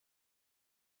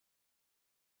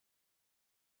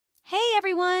Hey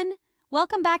everyone!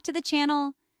 Welcome back to the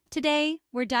channel. Today,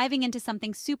 we're diving into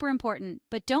something super important,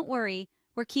 but don't worry,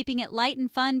 we're keeping it light and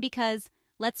fun because,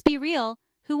 let's be real,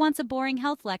 who wants a boring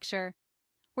health lecture?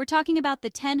 We're talking about the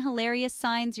 10 hilarious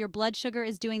signs your blood sugar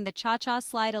is doing the cha-cha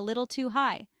slide a little too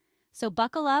high. So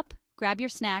buckle up, grab your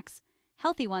snacks,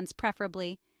 healthy ones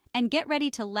preferably, and get ready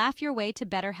to laugh your way to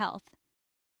better health.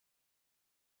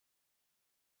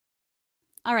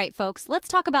 All right, folks, let's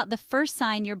talk about the first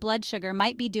sign your blood sugar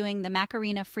might be doing the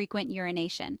Macarena frequent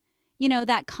urination. You know,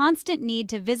 that constant need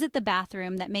to visit the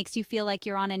bathroom that makes you feel like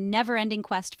you're on a never-ending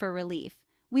quest for relief.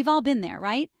 We've all been there,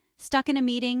 right? Stuck in a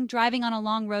meeting, driving on a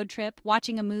long road trip,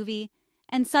 watching a movie,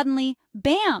 and suddenly,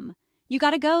 bam! You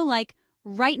gotta go, like,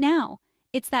 right now.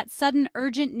 It's that sudden,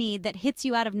 urgent need that hits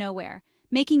you out of nowhere,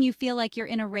 making you feel like you're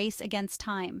in a race against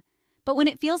time. But when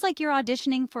it feels like you're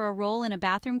auditioning for a role in a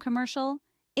bathroom commercial,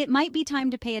 it might be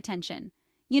time to pay attention.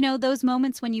 You know, those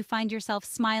moments when you find yourself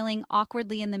smiling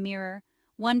awkwardly in the mirror,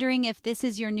 wondering if this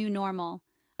is your new normal.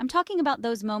 I'm talking about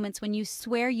those moments when you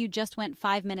swear you just went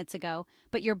 5 minutes ago,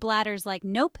 but your bladder's like,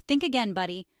 nope, think again,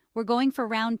 buddy. We're going for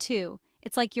round two.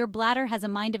 It's like your bladder has a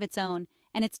mind of its own,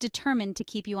 and it's determined to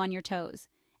keep you on your toes.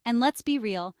 And let's be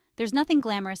real, there's nothing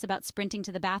glamorous about sprinting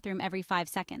to the bathroom every 5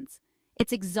 seconds.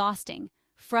 It's exhausting,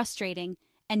 frustrating,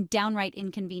 and downright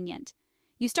inconvenient.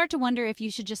 You start to wonder if you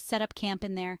should just set up camp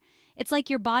in there. It's like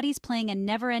your body's playing a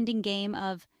never-ending game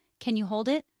of, can you hold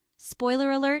it? Spoiler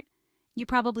alert, you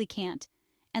probably can't.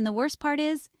 And the worst part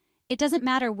is, it doesn't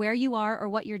matter where you are or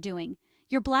what you're doing.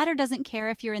 Your bladder doesn't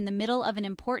care if you're in the middle of an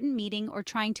important meeting or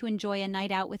trying to enjoy a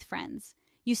night out with friends.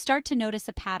 You start to notice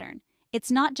a pattern.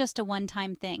 It's not just a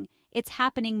one-time thing. It's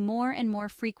happening more and more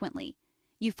frequently.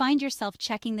 You find yourself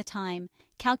checking the time,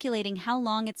 calculating how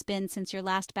long it's been since your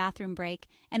last bathroom break,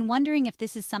 and wondering if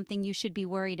this is something you should be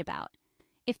worried about.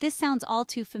 If this sounds all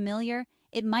too familiar,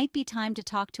 it might be time to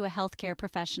talk to a healthcare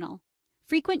professional.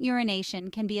 Frequent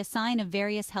urination can be a sign of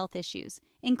various health issues,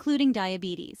 including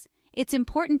diabetes. It's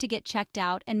important to get checked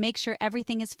out and make sure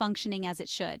everything is functioning as it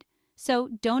should. So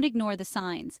don't ignore the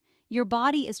signs. Your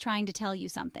body is trying to tell you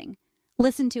something.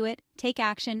 Listen to it, take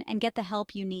action, and get the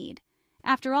help you need.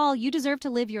 After all, you deserve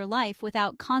to live your life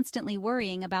without constantly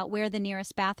worrying about where the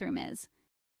nearest bathroom is.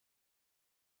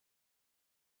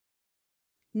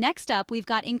 Next up, we've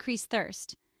got increased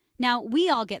thirst. Now, we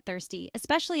all get thirsty,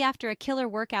 especially after a killer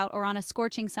workout or on a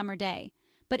scorching summer day.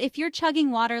 But if you're chugging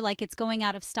water like it's going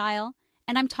out of style,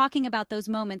 and I'm talking about those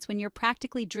moments when you're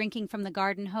practically drinking from the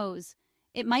garden hose,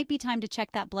 it might be time to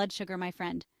check that blood sugar, my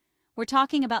friend. We're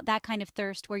talking about that kind of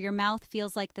thirst where your mouth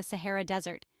feels like the Sahara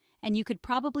Desert, and you could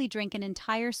probably drink an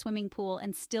entire swimming pool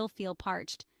and still feel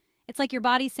parched. It's like your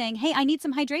body's saying, hey, I need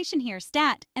some hydration here,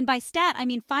 stat. And by stat, I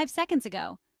mean 5 seconds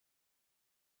ago.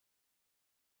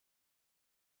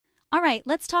 All right,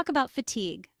 let's talk about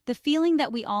fatigue, the feeling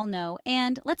that we all know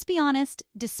and, let's be honest,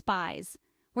 despise.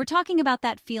 We're talking about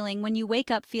that feeling when you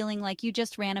wake up feeling like you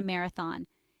just ran a marathon,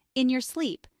 in your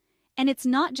sleep. And it's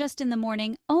not just in the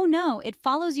morning, oh no, it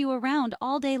follows you around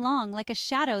all day long like a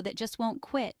shadow that just won't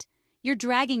quit. You're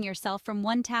dragging yourself from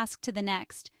one task to the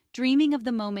next, dreaming of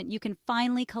the moment you can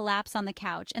finally collapse on the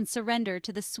couch and surrender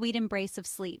to the sweet embrace of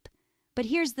sleep. But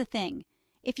here's the thing.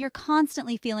 If you're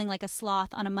constantly feeling like a sloth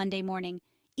on a Monday morning,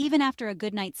 even after a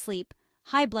good night's sleep,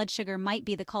 high blood sugar might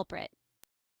be the culprit.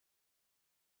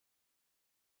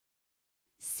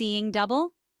 Seeing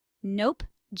double? Nope,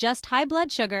 just high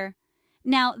blood sugar.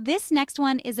 Now, this next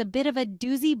one is a bit of a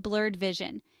doozy blurred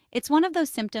vision. It's one of those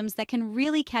symptoms that can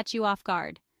really catch you off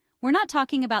guard. We're not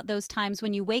talking about those times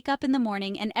when you wake up in the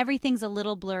morning and everything's a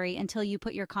little blurry until you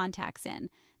put your contacts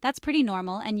in. That's pretty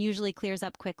normal and usually clears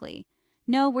up quickly.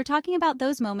 No, we're talking about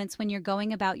those moments when you're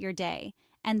going about your day,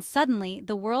 and suddenly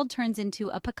the world turns into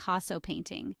a Picasso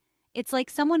painting. It's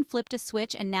like someone flipped a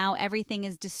switch and now everything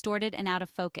is distorted and out of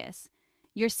focus.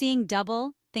 You're seeing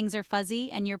double, things are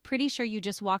fuzzy, and you're pretty sure you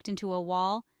just walked into a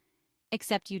wall,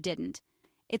 except you didn't.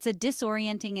 It's a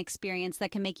disorienting experience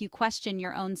that can make you question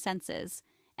your own senses.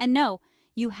 And no,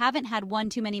 you haven't had one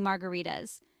too many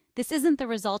margaritas. This isn't the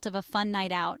result of a fun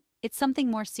night out. It's something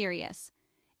more serious.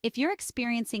 If you're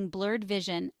experiencing blurred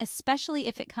vision, especially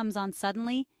if it comes on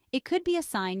suddenly, it could be a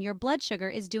sign your blood sugar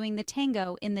is doing the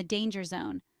tango in the danger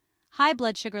zone. High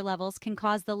blood sugar levels can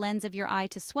cause the lens of your eye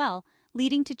to swell,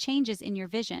 leading to changes in your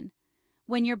vision.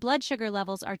 When your blood sugar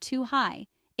levels are too high,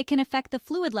 it can affect the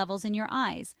fluid levels in your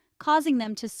eyes, causing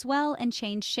them to swell and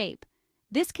change shape.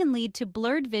 This can lead to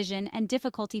blurred vision and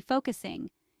difficulty focusing.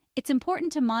 It's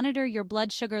important to monitor your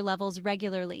blood sugar levels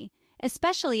regularly,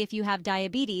 especially if you have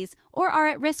diabetes or are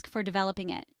at risk for developing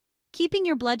it. Keeping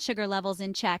your blood sugar levels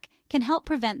in check can help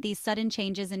prevent these sudden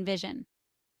changes in vision.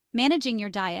 Managing your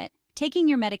diet, taking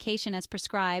your medication as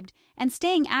prescribed, and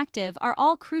staying active are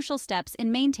all crucial steps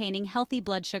in maintaining healthy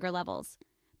blood sugar levels.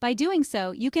 By doing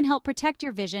so, you can help protect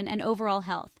your vision and overall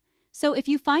health. So if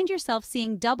you find yourself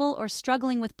seeing double or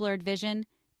struggling with blurred vision,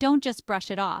 don't just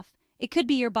brush it off. It could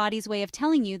be your body's way of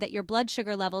telling you that your blood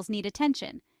sugar levels need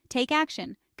attention. Take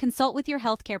action, consult with your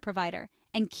healthcare provider,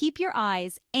 and keep your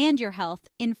eyes and your health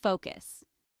in focus.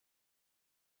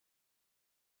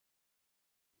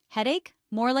 Headache?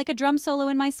 More like a drum solo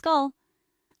in my skull.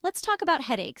 Let's talk about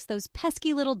headaches, those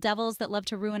pesky little devils that love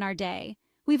to ruin our day.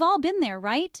 We've all been there,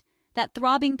 right? That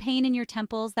throbbing pain in your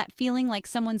temples, that feeling like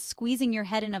someone's squeezing your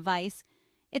head in a vice.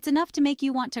 It's enough to make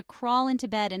you want to crawl into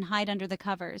bed and hide under the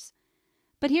covers.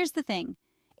 But here's the thing.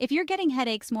 If you're getting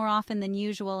headaches more often than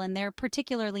usual and they're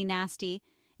particularly nasty,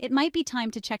 it might be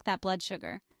time to check that blood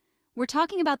sugar. We're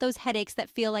talking about those headaches that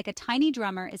feel like a tiny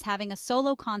drummer is having a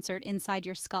solo concert inside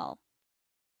your skull.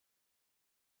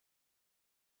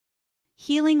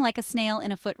 Healing like a snail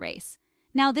in a foot race.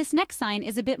 Now, this next sign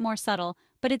is a bit more subtle,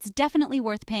 but it's definitely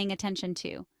worth paying attention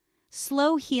to.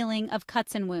 Slow healing of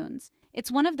cuts and wounds.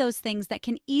 It's one of those things that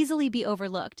can easily be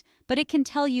overlooked, but it can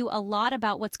tell you a lot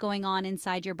about what's going on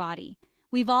inside your body.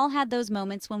 We've all had those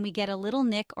moments when we get a little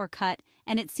nick or cut,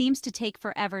 and it seems to take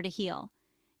forever to heal.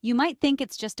 You might think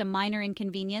it's just a minor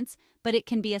inconvenience, but it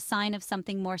can be a sign of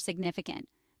something more significant.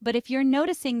 But if you're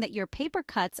noticing that your paper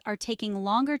cuts are taking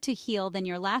longer to heal than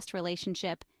your last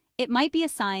relationship, it might be a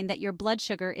sign that your blood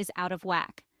sugar is out of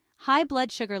whack. High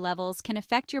blood sugar levels can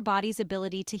affect your body's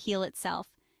ability to heal itself,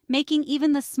 making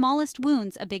even the smallest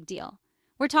wounds a big deal.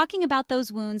 We're talking about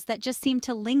those wounds that just seem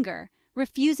to linger,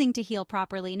 refusing to heal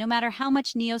properly no matter how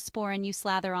much Neosporin you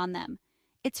slather on them.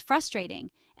 It's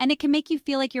frustrating, and it can make you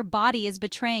feel like your body is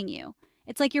betraying you.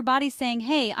 It's like your body's saying,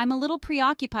 hey, I'm a little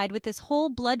preoccupied with this whole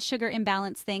blood sugar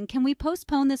imbalance thing. Can we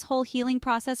postpone this whole healing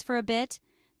process for a bit?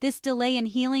 This delay in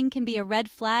healing can be a red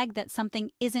flag that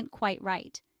something isn't quite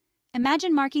right.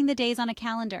 Imagine marking the days on a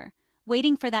calendar,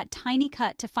 waiting for that tiny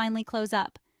cut to finally close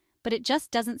up, but it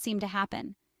just doesn't seem to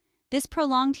happen. This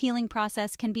prolonged healing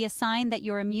process can be a sign that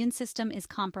your immune system is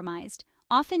compromised,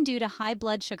 often due to high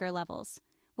blood sugar levels.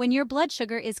 When your blood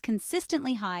sugar is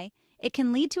consistently high, it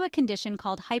can lead to a condition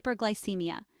called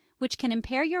hyperglycemia, which can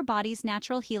impair your body's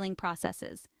natural healing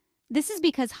processes. This is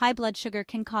because high blood sugar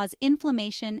can cause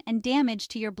inflammation and damage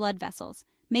to your blood vessels,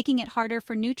 making it harder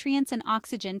for nutrients and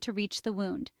oxygen to reach the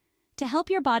wound. To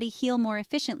help your body heal more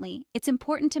efficiently, it's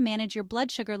important to manage your blood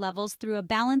sugar levels through a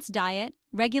balanced diet,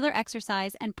 regular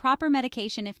exercise, and proper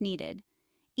medication if needed.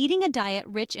 Eating a diet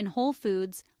rich in whole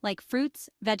foods like fruits,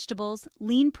 vegetables,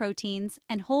 lean proteins,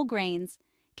 and whole grains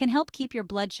can help keep your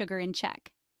blood sugar in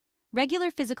check.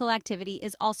 Regular physical activity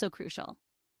is also crucial.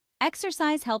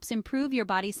 Exercise helps improve your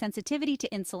body's sensitivity to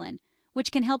insulin,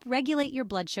 which can help regulate your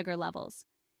blood sugar levels.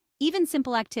 Even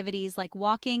simple activities like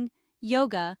walking,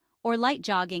 yoga, or light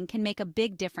jogging can make a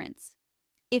big difference.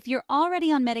 If you're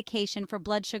already on medication for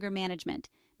blood sugar management,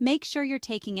 make sure you're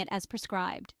taking it as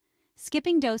prescribed.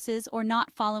 Skipping doses or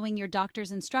not following your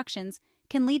doctor's instructions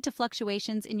can lead to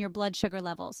fluctuations in your blood sugar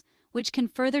levels, which can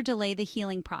further delay the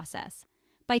healing process.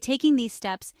 By taking these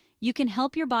steps, you can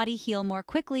help your body heal more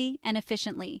quickly and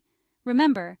efficiently.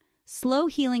 Remember, slow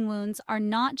healing wounds are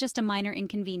not just a minor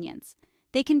inconvenience.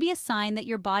 They can be a sign that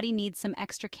your body needs some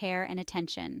extra care and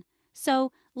attention.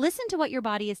 So, listen to what your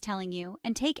body is telling you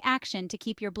and take action to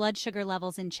keep your blood sugar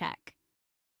levels in check.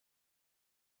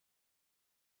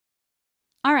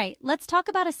 All right, let's talk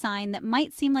about a sign that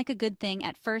might seem like a good thing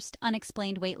at first: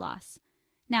 unexplained weight loss.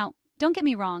 Now, don't get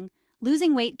me wrong,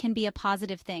 losing weight can be a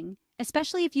positive thing,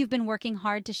 especially if you've been working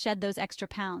hard to shed those extra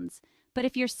pounds. But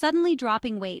if you're suddenly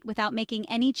dropping weight without making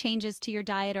any changes to your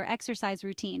diet or exercise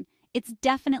routine, it's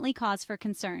definitely cause for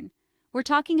concern. We're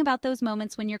talking about those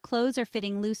moments when your clothes are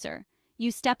fitting looser,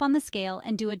 you step on the scale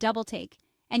and do a double take,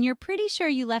 and you're pretty sure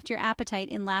you left your appetite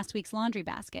in last week's laundry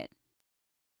basket.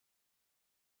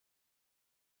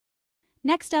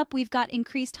 Next up, we've got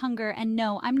increased hunger, and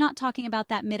no, I'm not talking about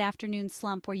that mid-afternoon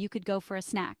slump where you could go for a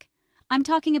snack. I'm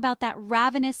talking about that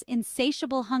ravenous,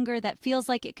 insatiable hunger that feels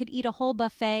like it could eat a whole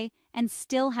buffet and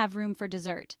still have room for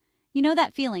dessert. You know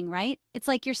that feeling, right? It's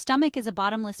like your stomach is a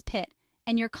bottomless pit,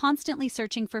 and you're constantly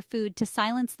searching for food to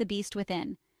silence the beast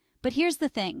within. But here's the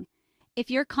thing.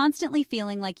 If you're constantly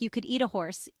feeling like you could eat a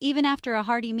horse, even after a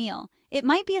hearty meal, it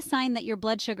might be a sign that your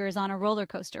blood sugar is on a roller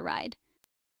coaster ride.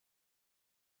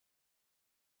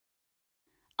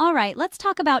 All right, let's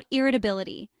talk about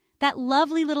irritability, that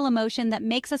lovely little emotion that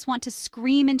makes us want to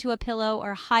scream into a pillow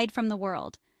or hide from the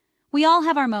world. We all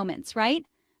have our moments, right?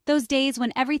 Those days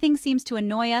when everything seems to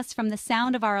annoy us, from the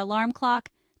sound of our alarm clock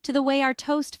to the way our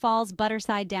toast falls butter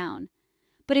side down.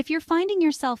 But if you're finding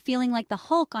yourself feeling like the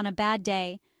Hulk on a bad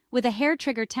day, with a hair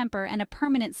trigger temper and a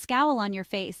permanent scowl on your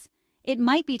face, it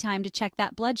might be time to check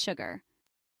that blood sugar.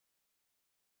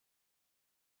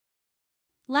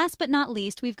 Last but not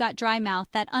least, we've got dry mouth,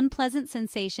 that unpleasant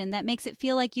sensation that makes it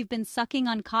feel like you've been sucking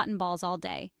on cotton balls all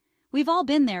day. We've all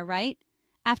been there, right?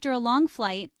 After a long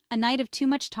flight, a night of too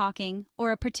much talking,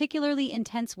 or a particularly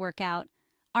intense workout,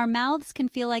 our mouths can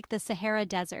feel like the Sahara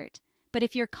Desert. But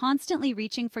if you're constantly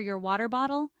reaching for your water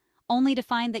bottle, only to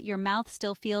find that your mouth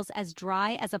still feels as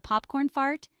dry as a popcorn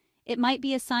fart, it might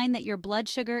be a sign that your blood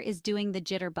sugar is doing the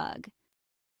jitterbug.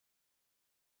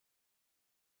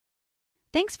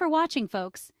 Thanks for watching,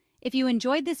 folks. If you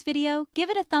enjoyed this video, give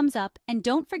it a thumbs up and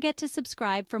don't forget to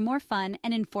subscribe for more fun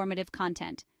and informative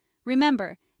content.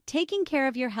 Remember, taking care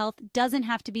of your health doesn't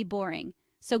have to be boring.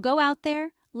 So go out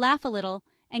there, laugh a little,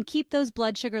 and keep those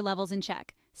blood sugar levels in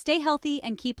check. Stay healthy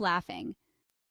and keep laughing.